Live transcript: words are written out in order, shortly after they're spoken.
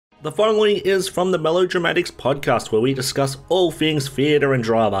The following is from the Melodramatics podcast, where we discuss all things theatre and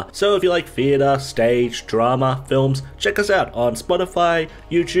drama. So if you like theatre, stage, drama, films, check us out on Spotify,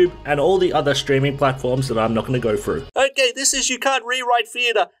 YouTube, and all the other streaming platforms that I'm not going to go through. Okay, this is You Can't Rewrite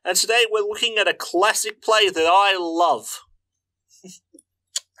Theatre, and today we're looking at a classic play that I love.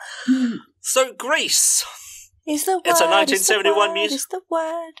 So, Grease. Is the word, it's a 1971 music. Is the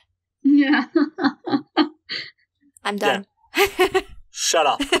word. Yeah. I'm done. Yeah. Shut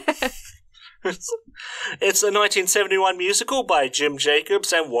up. It's a 1971 musical by Jim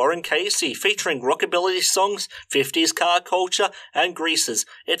Jacobs and Warren Casey, featuring rockabilly songs, 50s car culture, and greasers.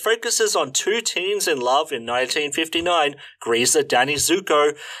 It focuses on two teens in love in 1959, greaser Danny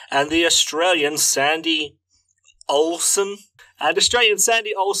Zuko and the Australian Sandy Olsen.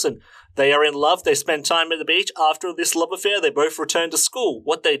 They are in love, they spend time at the beach. After this love affair, they both return to school.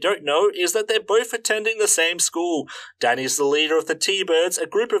 What they don't know is that they're both attending the same school. Danny's the leader of the T-Birds, a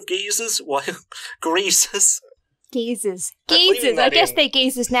group of greasers. Geezers. I guess they're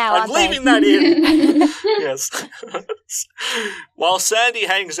geezers now, aren't they? I'm leaving that in. Yes. While Sandy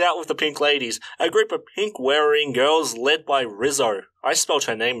hangs out with the Pink Ladies, a group of pink-wearing girls led by Rizzo. I spelled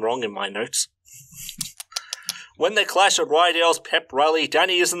her name wrong in my notes. When they clash at Rydell's pep rally,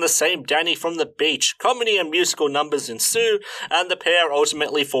 Danny isn't the same Danny from the beach. Comedy and musical numbers ensue, and the pair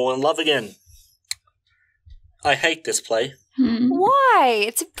ultimately fall in love again. I hate this play. Why?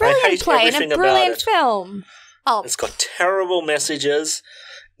 It's a brilliant play and a brilliant film. Oh, it's got terrible messages.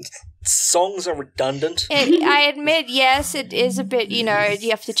 Songs are redundant. I admit, yes, it is a bit, you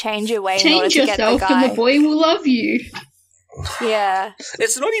have to change your way in order to Change get the yourself guy. and the boy will love you. Yeah.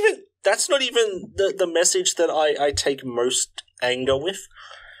 That's not even the message that I take most anger with.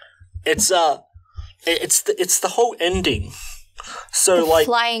 It's the whole ending. So the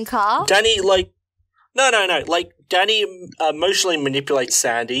flying car? Danny No. Danny emotionally manipulates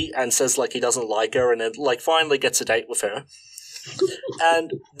Sandy and says he doesn't like her, and then finally gets a date with her.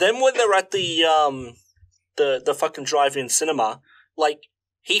 And then when they're at the fucking drive-in cinema,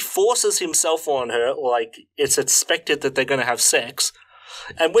 he forces himself on her, it's expected that they're going to have sex.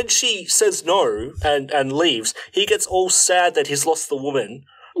 And when she says no and leaves, he gets all sad that he's lost the woman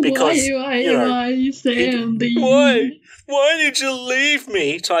because why, Sandy? Why did you leave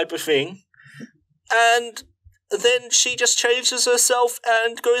me? Type of thing. And then she just changes herself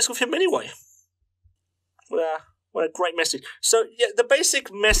and goes with him anyway. What a great message. So, yeah, the basic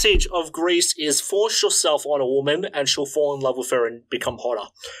message of Grease is force yourself on a woman and she'll fall in love with her and become hotter.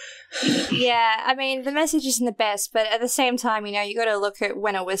 Yeah, I mean, the message isn't the best, but at the same time, you got to look at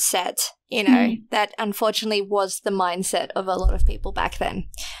when it was set. That unfortunately was the mindset of a lot of people back then.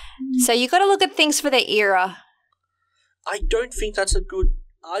 So you got to look at things for their era. I don't think that's a good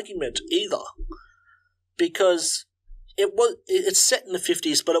argument either, because it's set in the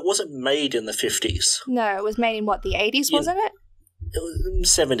 50s, but it wasn't made in the 50s. No, it was made in the 80s, wasn't it? It was in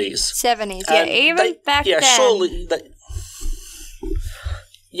the 70s. 70s, yeah, back then. Surely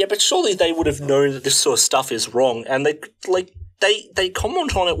but surely they would have known that this sort of stuff is wrong, and they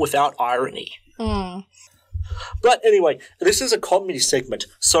comment on it without irony. But anyway, this is a comedy segment,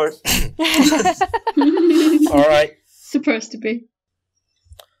 so all right. Supposed to be.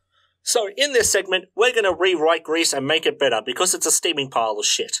 So in this segment, we're going to rewrite Grease and make it better because it's a steaming pile of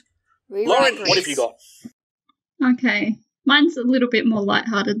shit. Lauren, what have you got? Okay, mine's a little bit more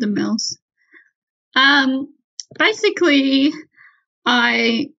lighthearted than Mel's. Basically,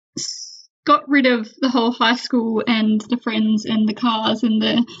 I got rid of the whole high school and the friends and the cars and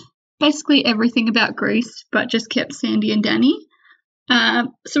basically everything about Greece, but just kept Sandy and Danny.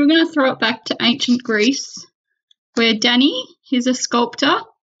 So we're going to throw it back to ancient Greece, where Danny, he's a sculptor,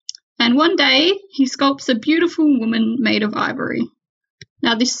 and one day he sculpts a beautiful woman made of ivory.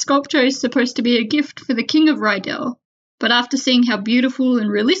 Now, this sculpture is supposed to be a gift for the king of Rydell, but after seeing how beautiful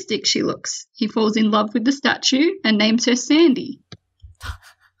and realistic she looks, he falls in love with the statue and names her Sandy.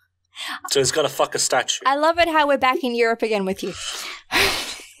 So he's got to fuck a statue. I love it how we're back in Europe again with you.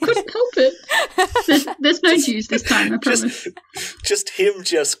 Couldn't help it. There's no Jews this time, I promise. Just him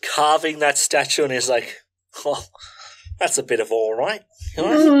just carving that statue, and he's like, oh, that's a bit of all right.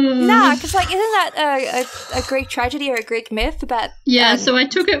 Nah, because isn't that a Greek tragedy or a Greek myth about? Yeah, so I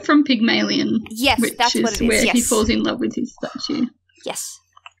took it from Pygmalion. Yes, that's what it is. Where he falls in love with his statue. Yes.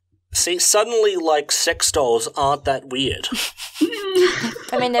 See, suddenly, sex dolls aren't that weird.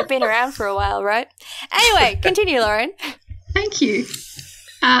 I mean, they've been around for a while, right? Anyway, continue, Lauren. Thank you.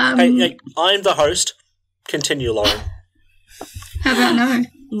 Hey, I'm the host. Continue, Lauren. How about no?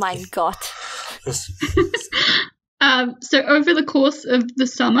 Mein Gott. So over the course of the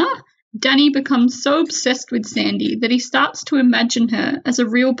summer, Danny becomes so obsessed with Sandy that he starts to imagine her as a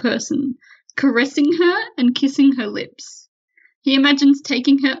real person, caressing her and kissing her lips. He imagines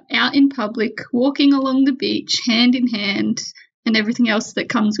taking her out in public, walking along the beach, hand in hand, and everything else that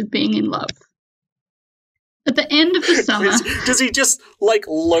comes with being in love. At the end of the summer... Does he just,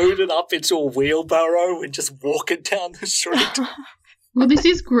 load it up into a wheelbarrow and just walk it down the street? Well, this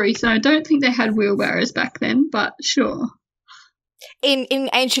is Greece. I don't think they had wheelbarrows back then, but sure. In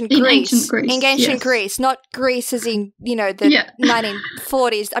ancient Greece. In ancient yes. Greece, not Greece as in, the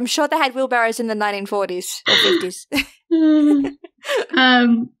 1940s. I'm sure they had wheelbarrows in the 1940s or 50s.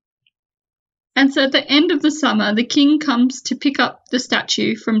 And so at the end of the summer, the king comes to pick up the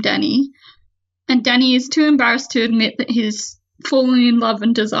statue from Danny, and Danny is too embarrassed to admit that he's fallen in love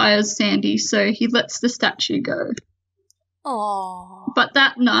and desires Sandy, so he lets the statue go. Aww. But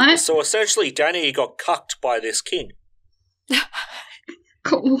that night... So essentially, Danny got cucked by this king.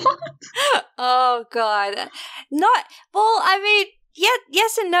 What? Oh, God.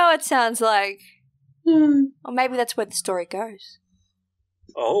 Yes and no, it sounds like. Or maybe that's where the story goes.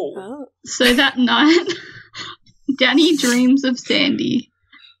 Oh. So that night, Danny dreams of Sandy,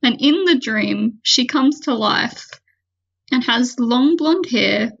 and in the dream, she comes to life and has long blonde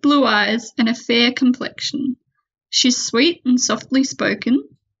hair, blue eyes, and a fair complexion. She's sweet and softly spoken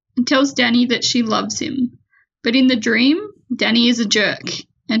and tells Danny that she loves him. But in the dream, Danny is a jerk,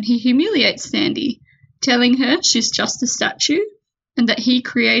 and he humiliates Sandy, telling her she's just a statue and that he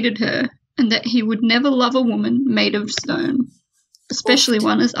created her and that he would never love a woman made of stone, especially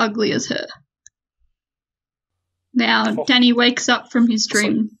one as ugly as her. Now, Danny wakes up from his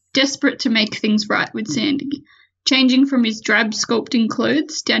dream, desperate to make things right with Sandy. Changing from his drab sculpting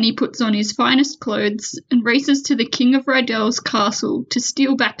clothes, Danny puts on his finest clothes and races to the King of Rydell's castle to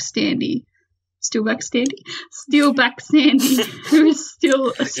steal back Sandy. Steal back Sandy, who is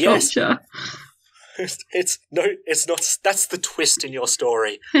still a sculpture. Yes. It's not. That's the twist in your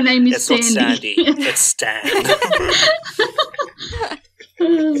story. Her name is it's Sandy. It's not Sandy. It's Stan.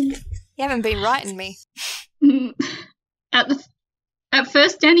 You haven't been writing me. At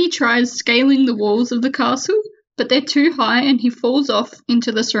first, Danny tries scaling the walls of the castle, but they're too high and he falls off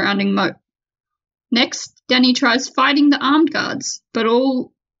into the surrounding moat. Next, Danny tries fighting the armed guards, but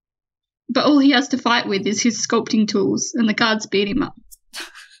all he has to fight with is his sculpting tools, and the guards beat him up.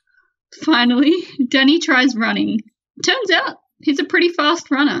 Finally, Danny tries running. Turns out he's a pretty fast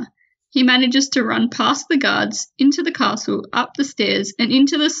runner. He manages to run past the guards, into the castle, up the stairs, and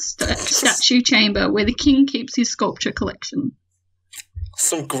into the statue chamber where the king keeps his sculpture collection.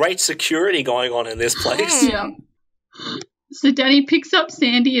 Some great security going on in this place. Yeah. So Danny picks up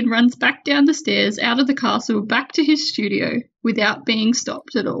Sandy and runs back down the stairs, out of the castle, back to his studio, without being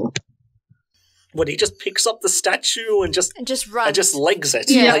stopped at all. When he just picks up the statue and just runs. And just legs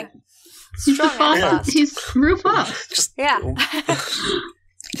it. Yeah. He's real fast. Yeah,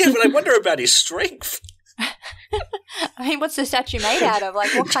 but I wonder about his strength. I mean, what's the statue made out of?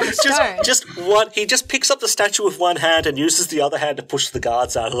 Like, what kind of stone? He just picks up the statue with one hand and uses the other hand to push the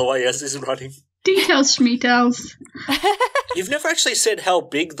guards out of the way as he's running. Details, schmeetails. You've never actually said how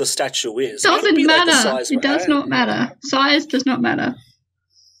big the statue is. Doesn't matter. It does not matter. Size does not matter.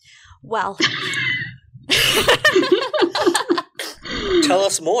 Well. Tell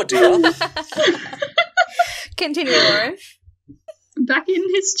us more, dear. Continue, Lauren. Back in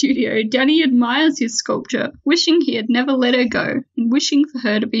his studio, Danny admires his sculpture, wishing he had never let her go and wishing for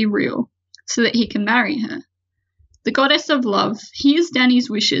her to be real, so that he can marry her. The goddess of love hears Danny's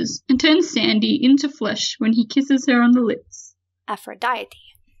wishes and turns Sandy into flesh when he kisses her on the lips. Aphrodite.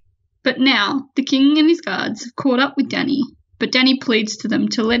 But now, the king and his guards have caught up with Danny, but Danny pleads to them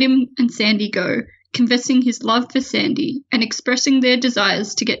to let him and Sandy go, confessing his love for Sandy and expressing their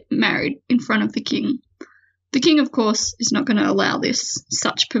desires to get married in front of the king. The king, of course, is not going to allow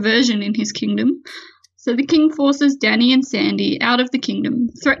such perversion in his kingdom, so the king forces Danny and Sandy out of the kingdom,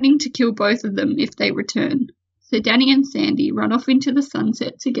 threatening to kill both of them if they return. So Danny and Sandy run off into the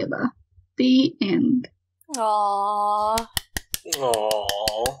sunset together. The end. Aww.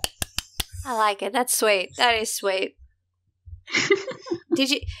 Aww. I like it. That's sweet. That is sweet. Did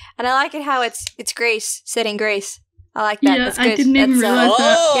you? And I like it how it's Greece, set in Greece. I like that. Yeah, That's good. I didn't even realise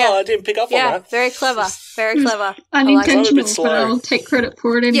that. Yeah. I didn't pick up on that. Very clever. Very clever. Unintentional, like but I'll take credit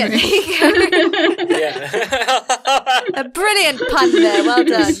for it anyway. Yeah. A brilliant pun there. Well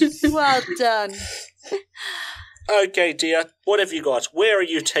done. Well done. Okay, dear. What have you got? Where are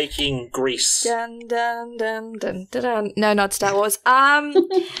you taking Greece? Dun dun dun dun dun dun. No, not Star Wars.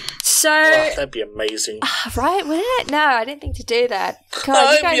 So that'd be amazing. Right? Wouldn't it? No, I didn't think to do that.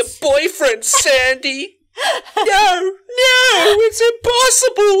 God, I'm your boyfriend, Sandy. No, it's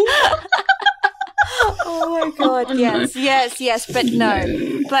impossible. Oh my god, yes, but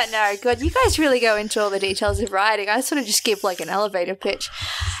no. God, you guys really go into all the details of writing. I sort of just give like an elevator pitch.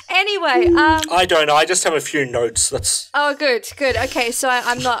 Anyway, I don't know. I just have a few notes. That's. Oh, good. Okay, so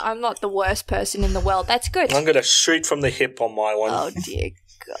I'm not the worst person in the world. That's good. I'm gonna shoot from the hip on my one. Oh dear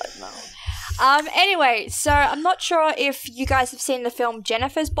God, no. Anyway, so I'm not sure if you guys have seen the film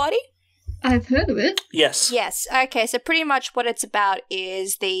Jennifer's Body. I've heard of it. Yes. Yes. Okay, so pretty much what it's about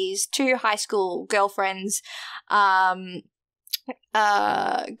is these two high school girlfriends go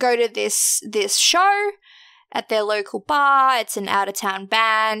to this show at their local bar. It's an out-of-town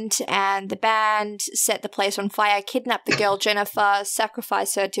band, and the band set the place on fire, kidnap the girl Jennifer,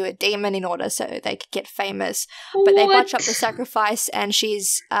 sacrifice her to a demon in order so they could get famous. But they botch up the sacrifice, and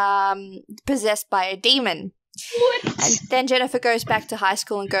she's possessed by a demon. What? And then Jennifer goes back to high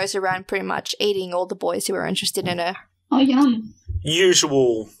school and goes around pretty much eating all the boys who are interested in her. Oh, yum.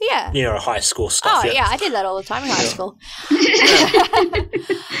 Usual, Yeah. high school stuff. Oh, yeah, I did that all the time in high school.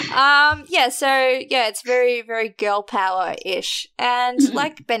 It's very, very girl power-ish. And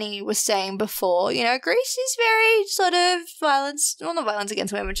like Benny was saying before, Greece is very sort of not violence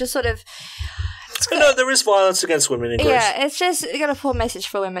against women, just sort of... No, there is violence against women in Greece. Yeah, it's just got a poor message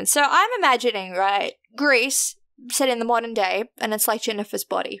for women. So I'm imagining, right, Greece set in the modern day, and it's like Jennifer's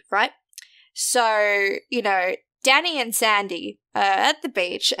Body, right? So, Danny and Sandy are at the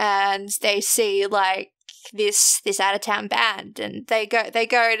beach, and they see like this out of town band, and they go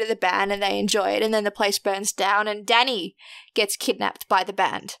to the band and they enjoy it, and then the place burns down, and Danny gets kidnapped by the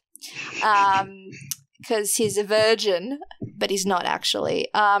band. Because he's a virgin, but he's not actually.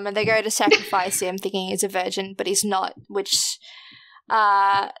 And they go to sacrifice him, thinking he's a virgin, but he's not. Which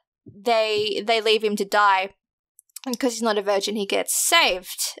they leave him to die, and because he's not a virgin, he gets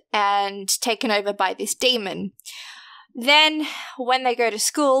saved and taken over by this demon. Then, when they go to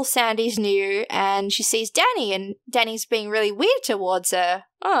school, Sandy's new, and she sees Danny, and Danny's being really weird towards her.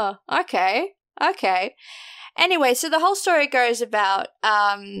 Oh, okay. Anyway, so the whole story goes about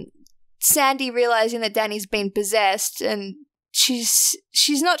Sandy realizing that Danny's been possessed, and she's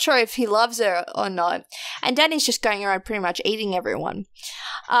not sure if he loves her or not, and Danny's just going around pretty much eating everyone.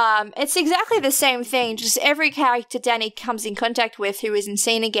 It's exactly the same thing, just every character Danny comes in contact with who isn't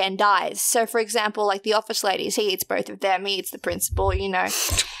seen again dies. So, for example, like the office ladies, he eats both of them, he eats the principal,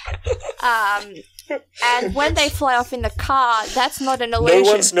 And when they fly off in the car, that's not an illusion.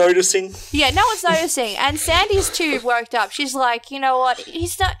 No one's noticing. Yeah, no one's noticing. And Sandy's too worked up. She's like, you know what?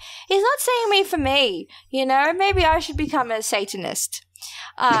 He's not seeing me for me. Maybe I should become a Satanist.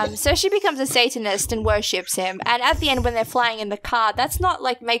 So she becomes a Satanist and worships him. And at the end, when they're flying in the car, that's not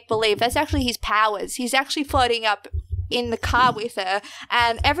like make-believe. That's actually his powers. He's actually floating up in the car with her,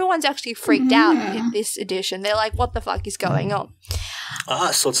 and everyone's actually freaked out in this edition. They're like, what the fuck is going on?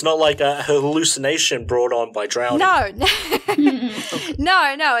 So it's not like a hallucination brought on by drowning. No,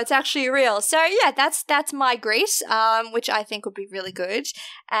 it's actually real. So yeah, that's my Grease, which I think would be really good,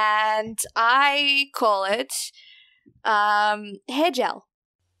 and I call it hair gel.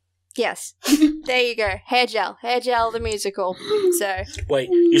 Yes, there you go, hair gel the musical. So wait,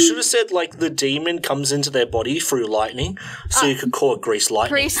 you should have said like the demon comes into their body through lightning, so you could call it Grease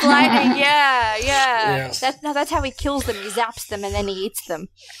Lightning. Grease Lightning, yeah. Yes. That's how he kills them. He zaps them and then he eats them.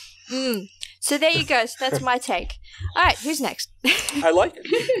 So there you go. So that's my take. All right, who's next? I like it.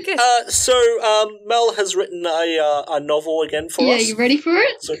 Good. So Mel has written a novel again for us. Yeah, you ready for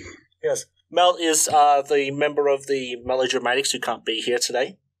it? So yes, Mel is the member of the Melodramatics who can't be here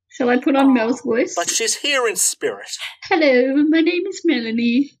today. Shall I put on Mel's voice? But she's here in spirit. Hello, my name is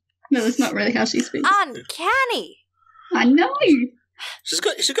Melanie. No, that's not really how she speaks. Uncanny. I know. She's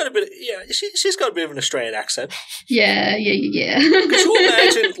got a bit. She's got a bit of an Australian accent. Yeah. Could you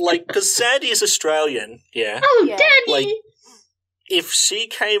imagine, because Sandy is Australian, yeah. Oh, Yeah. Danny. If she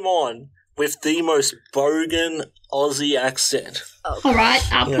came on with the most bogan Aussie accent. All right,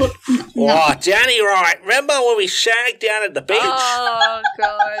 I'll put. No. Oh, Danny, right? Remember when we shagged down at the beach? Oh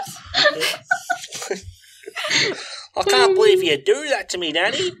God. I can't believe you do that to me,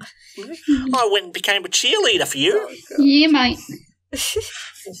 Danny. I went and became a cheerleader for you. Yeah, mate.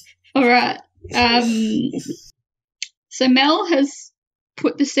 All right. So Mel has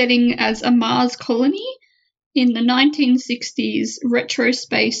put the setting as a Mars colony in the 1960s retro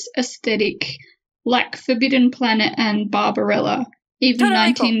space aesthetic, like Forbidden Planet and Barbarella, even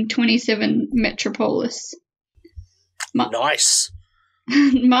 1927 Metropolis. Nice.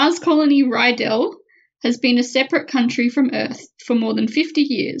 Mars colony Rydell has been a separate country from Earth for more than 50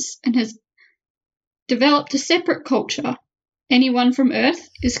 years and has developed a separate culture, anyone from Earth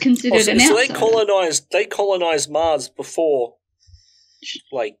is considered an so outsider. they colonized Mars before,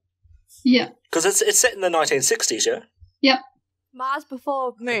 like... Yeah. Because it's set in the 1960s, yeah? Yep. Mars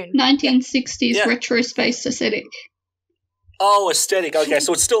before Moon. 1960s retro space aesthetic. Oh, aesthetic. Okay,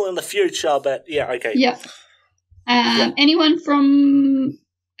 so it's still in the future, but yeah, okay. Yep. Anyone from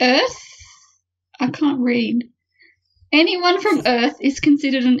Earth? I can't read. Anyone from Earth is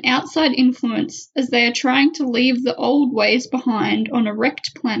considered an outside influence as they are trying to leave the old ways behind on a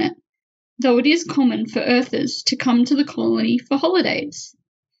wrecked planet, though it is common for Earthers to come to the colony for holidays.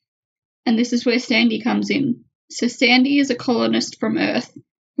 And this is where Sandy comes in. So Sandy is a colonist from Earth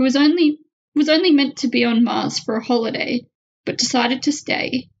who was only meant to be on Mars for a holiday, but decided to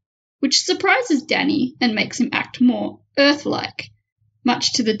stay, which surprises Danny and makes him act more Earth-like,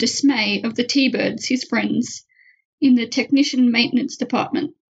 much to the dismay of the T-Birds, his friends, in the technician maintenance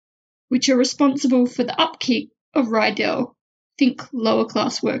department, which are responsible for the upkeep of Rydell, think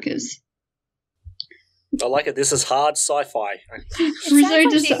lower-class workers. I like it. This is hard sci-fi.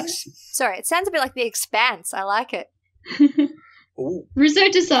 It sounds a bit like The Expanse. I like it. Rizzo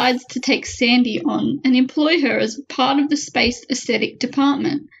decides to take Sandy on and employ her as part of the space aesthetic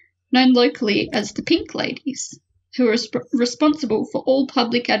department, known locally as the Pink Ladies, who are responsible for all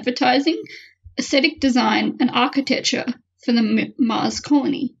public advertising, aesthetic design, and architecture for the Mars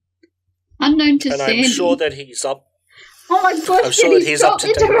colony. Unknown to Sandy... And I'm sure that he's up... Oh my gosh, I'm sure stop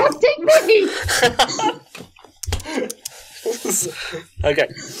interrupting me! Okay.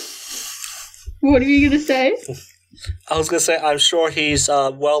 What are you going to say? I was going to say, I'm sure he's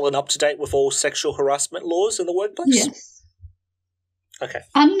well and up to date with all sexual harassment laws in the workplace? Yes. Okay.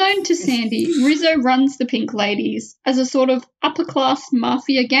 Unknown to Sandy, Rizzo runs the Pink Ladies as a sort of upper-class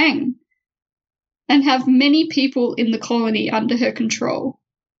mafia gang and have many people in the colony under her control.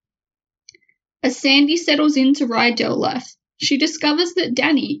 As Sandy settles into Rydell life, she discovers that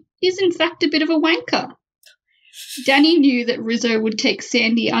Danny is in fact a bit of a wanker. Danny knew that Rizzo would take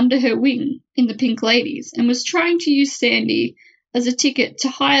Sandy under her wing in the Pink Ladies and was trying to use Sandy as a ticket to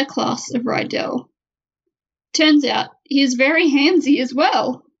higher class of Rydell. Turns out he is very handsy as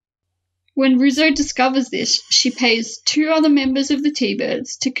well. When Rizzo discovers this, she pays 2 other members of the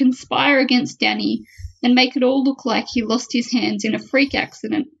T-Birds to conspire against Danny and make it all look like he lost his hands in a freak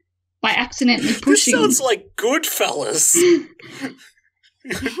accident by accidentally pushing... This sounds like Goodfellas.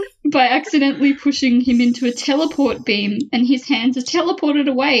 By accidentally pushing him into a teleport beam, and his hands are teleported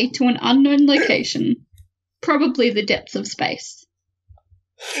away to an unknown location, probably the depths of space.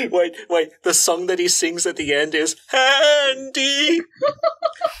 Wait, the song that he sings at the end is Handy!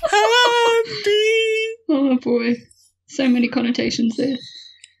 Handy! Oh boy, so many connotations there.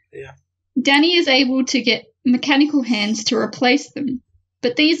 Yeah. Danny is able to get mechanical hands to replace them,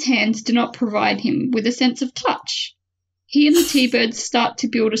 but these hands do not provide him with a sense of touch. He and the T-Birds start to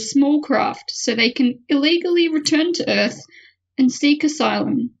build a small craft so they can illegally return to Earth and seek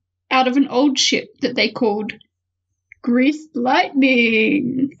asylum out of an old ship that they called Greased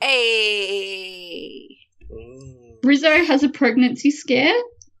Lightning. Hey! Rizzo has a pregnancy scare,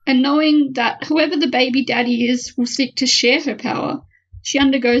 and knowing that whoever the baby daddy is will seek to share her power, she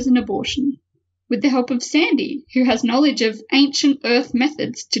undergoes an abortion, with the help of Sandy, who has knowledge of ancient Earth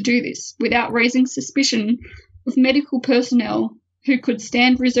methods to do this without raising suspicion of medical personnel who could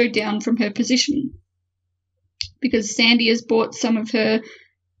stand Rizzo down from her position. Because Sandy has bought some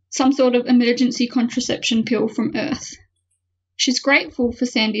sort of emergency contraception pill from Earth. She's grateful for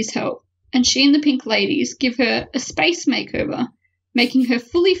Sandy's help, and she and the Pink Ladies give her a space makeover, making her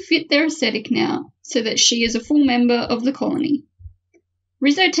fully fit their aesthetic now so that she is a full member of the colony.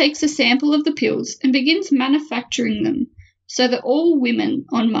 Rizzo takes a sample of the pills and begins manufacturing them so that all women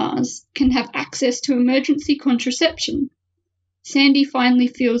on Mars can have access to emergency contraception. Sandy finally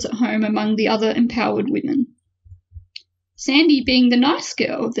feels at home among the other empowered women. Sandy, being the nice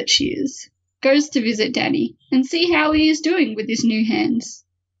girl that she is, goes to visit Danny and see how he is doing with his new hands.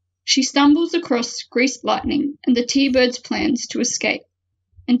 She stumbles across Greased Lightning and the T-Birds' plans to escape,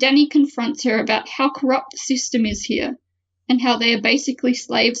 and Danny confronts her about how corrupt the system is here and how they are basically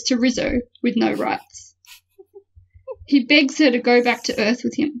slaves to Rizzo with no rights. He begs her to go back to Earth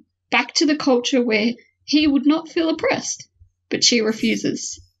with him, back to the culture where he would not feel oppressed, but she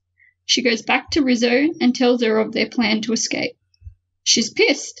refuses. She goes back to Rizzo and tells her of their plan to escape. She's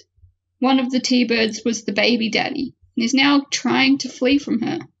pissed. One of the T-Birds was the baby daddy and is now trying to flee from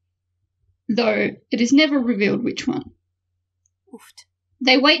her, though it is never revealed which one. Oofed.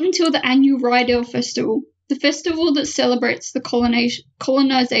 They wait until the annual Rydell Festival, the festival that celebrates the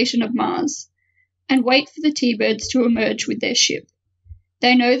colonization of Mars, and wait for the T-Birds to emerge with their ship.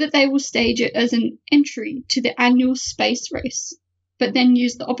 They know that they will stage it as an entry to the annual space race, but then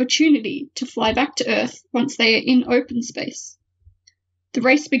use the opportunity to fly back to Earth once they are in open space. The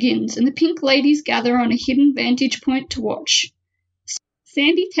race begins, and the pink ladies gather on a hidden vantage point to watch.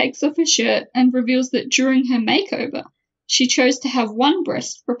 Sandy takes off her shirt and reveals that during her makeover, she chose to have one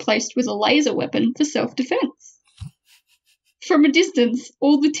breast replaced with a laser weapon for self-defense. From a distance,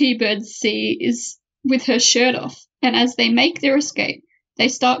 all the T-Birds see is with her shirt off, and as they make their escape, they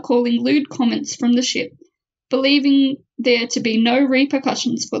start calling lewd comments from the ship, believing there to be no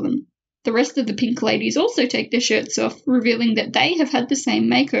repercussions for them. The rest of the pink ladies also take their shirts off, revealing that they have had the same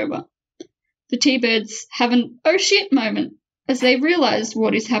makeover. The T-Birds have an oh shit moment as they realize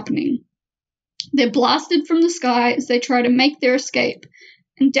what is happening. They're blasted from the sky as they try to make their escape,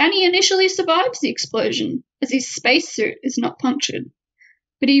 and Danny initially survives the explosion as his spacesuit is not punctured.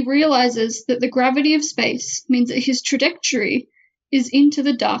 But he realizes that the gravity of space means that his trajectory is into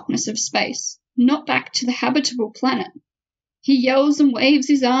the darkness of space, not back to the habitable planet. He yells and waves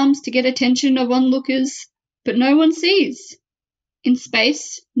his arms to get attention of onlookers, but no one sees. In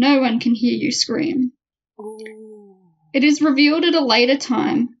space, no one can hear you scream. Ooh. It is revealed at a later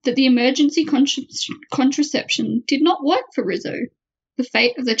time that the emergency contraception did not work for Rizzo. The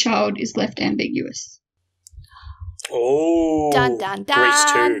fate of the child is left ambiguous. Oh, Dun, dun, dun.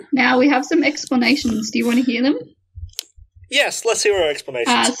 Grease 2. Now we have some explanations. Do you want to hear them? Yes, let's hear our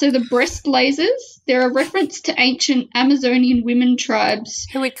explanations. So the breast lasers, they're a reference to ancient Amazonian women tribes.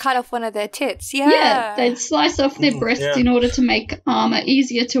 Who would cut off one of their tits? Yeah. Yeah, they'd slice off their breasts in order to make armour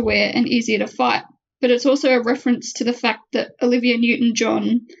easier to wear and easier to fight. But it's also a reference to the fact that Olivia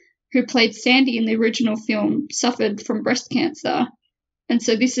Newton-John, who played Sandy in the original film, suffered from breast cancer. And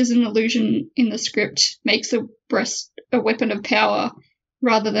so this is an allusion in the script, makes a breast a weapon of power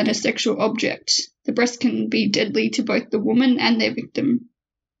rather than a sexual object. The breast can be deadly to both the woman and their victim.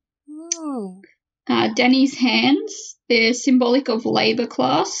 Ooh. Danny's hands, they're symbolic of labour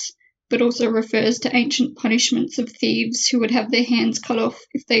class, but also refers to ancient punishments of thieves who would have their hands cut off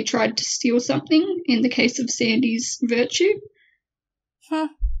if they tried to steal something, in the case of Sandy's virtue. Huh.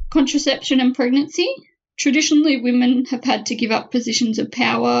 Contraception and pregnancy. Traditionally, women have had to give up positions of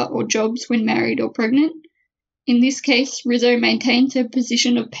power or jobs when married or pregnant. In this case, Rizzo maintains her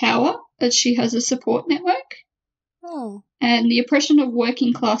position of power as she has a support network. Oh. And the oppression of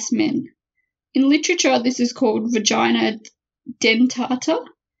working class men. In literature, this is called vagina dentata,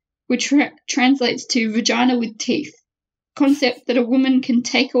 which translates to vagina with teeth, concept that a woman can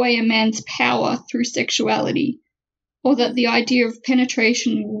take away a man's power through sexuality, or that the idea of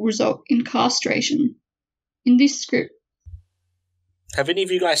penetration will result in castration. In this script. Have any of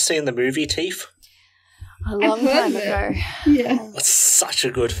you guys seen the movie Teeth? A long time ago. Yeah. That's such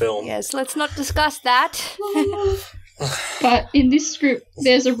a good film. Yes, let's not discuss that. But in this script,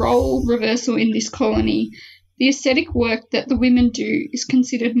 there's a role reversal in this colony. The aesthetic work that the women do is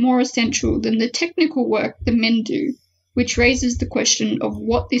considered more essential than the technical work the men do, which raises the question of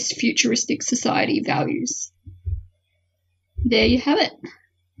what this futuristic society values. There you have it.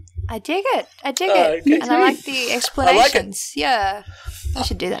 I dig it. Okay. And I like the explanations. Yeah. I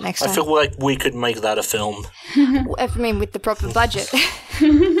should do that next time. I feel like we could make that a film. I mean, with the proper budget.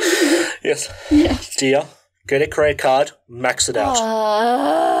 Yes. Yeah. Dear, get a credit card, max it out.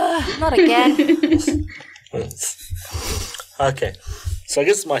 Not again. Okay. So I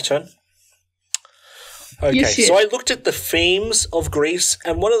guess it's my turn. Okay, so I looked at the themes of Greece,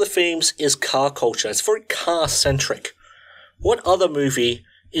 and one of the themes is car culture. It's very car-centric. What other movie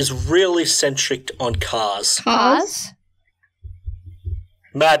is really centric on cars? Cars?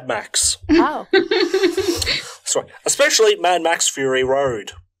 Mad Max. Oh. Sorry. Especially Mad Max Fury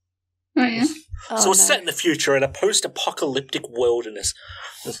Road. Oh, yeah. So it's set in the future in a post-apocalyptic wilderness.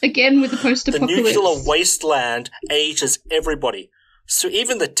 Again with the post-apocalypse. The nuclear wasteland ages everybody. So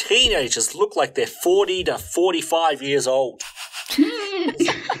even the teenagers look like they're 40 to 45 years old.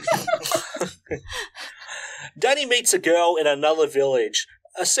 Danny meets a girl in another village,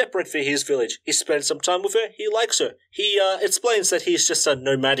 separate for his village. He spends some time with her. He likes her. He explains that he's just a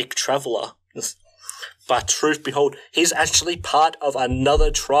nomadic traveller. But truth behold, he's actually part of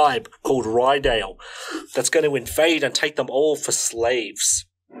another tribe called Rydale that's going to invade and take them all for slaves.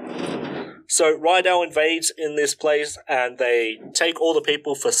 So Rydale invades in this place and they take all the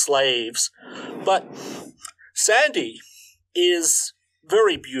people for slaves. But Sandy is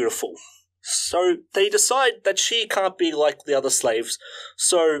very beautiful. So they decide that she can't be like the other slaves.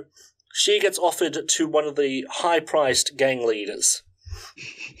 So she gets offered to one of the high-priced gang leaders,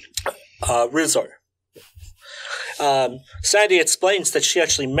 Rizzo. Sandy explains that she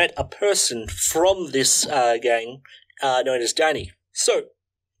actually met a person from this gang known as Danny. So,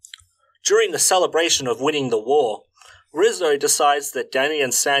 during the celebration of winning the war, Rizzo decides that Danny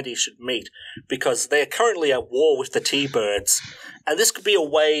and Sandy should meet because they are currently at war with the T-Birds, and this could be a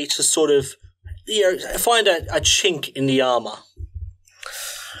way to sort of, find a chink in the armor.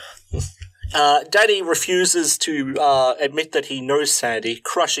 Danny refuses to admit that he knows Sandy,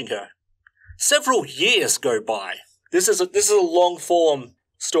 crushing her. Several years go by. This is a long-form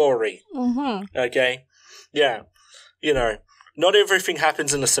story. Mm-hmm. Okay? Yeah. Not everything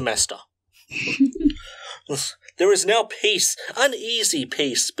happens in a semester. There is now peace, uneasy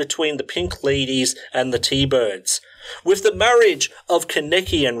peace, between the Pink Ladies and the T-Birds. With the marriage of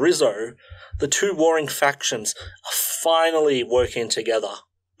Kenickie and Rizzo, the two warring factions are finally working together.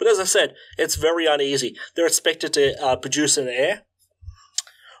 But as I said, it's very uneasy. They're expected to produce an heir.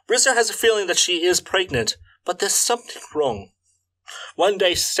 Rizzo has a feeling that she is pregnant, but there's something wrong. One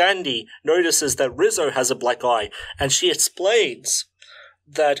day, Sandy notices that Rizzo has a black eye, and she explains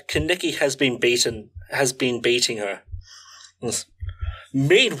that Kenickie has been beating her.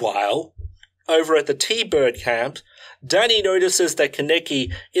 Meanwhile, over at the T-Bird camp, Danny notices that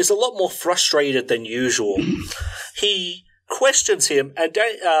Kenickie is a lot more frustrated than usual. He questions him, and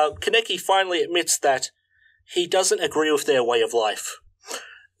Kenickie finally admits that he doesn't agree with their way of life.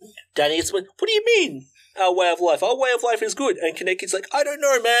 Danny is like, what do you mean, our way of life? Our way of life is good. And Kenickie's like, I don't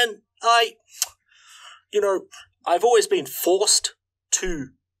know, man. I've always been forced to,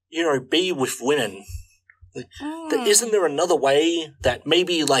 be with women. Isn't there another way that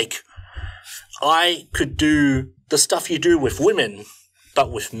maybe, I could do the stuff you do with women,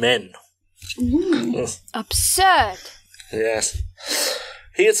 but with men? Absurd. Yes.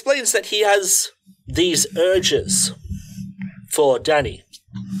 He explains that he has these urges for Danny.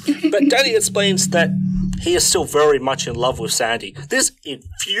 But Danny explains that he is still very much in love with Sandy. This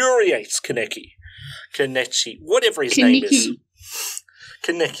infuriates Kenickie. Whatever his name is.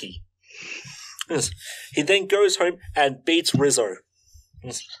 Kenickie. Yes. He then goes home and beats Rizzo,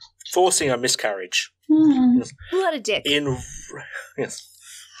 forcing a miscarriage. Yes. What a dick.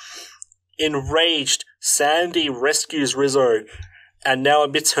 Enraged, Sandy rescues Rizzo and now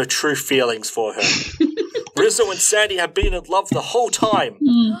admits her true feelings for her. Rizzo and Sandy have been in love the whole time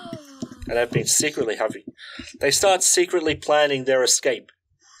and have been secretly happy. They start secretly planning their escape.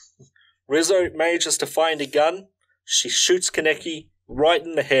 Rizzo manages to find a gun. She shoots Kenickie right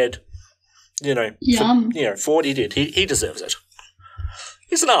in the head. For what he did. He deserves it.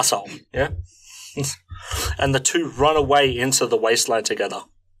 He's an asshole, yeah? And the two run away into the wasteland together.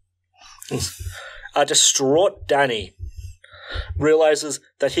 A distraught Danny realizes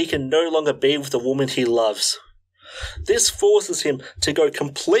that he can no longer be with the woman he loves. This forces him to go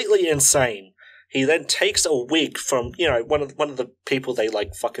completely insane. He then takes a wig from, one of the people they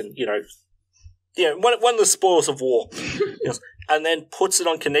one of the spoils of war, and then puts it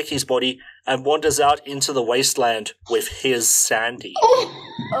on Kenickie's body and wanders out into the wasteland with his Sandy.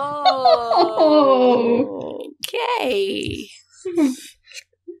 Oh, okay.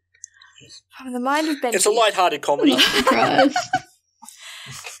 From the mind of Benji. It's a light-hearted comedy.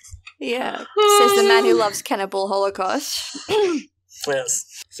 Yeah. Says the man who loves Cannibal Holocaust. Yes.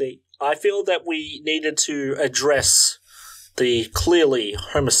 See, I feel that we needed to address the clearly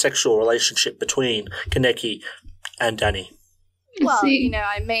homosexual relationship between Kenickie and Danny. Well,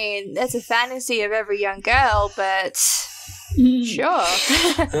 that's a fantasy of every young girl, but sure.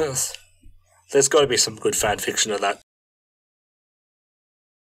 Yes. There's got to be some good fan fiction of that.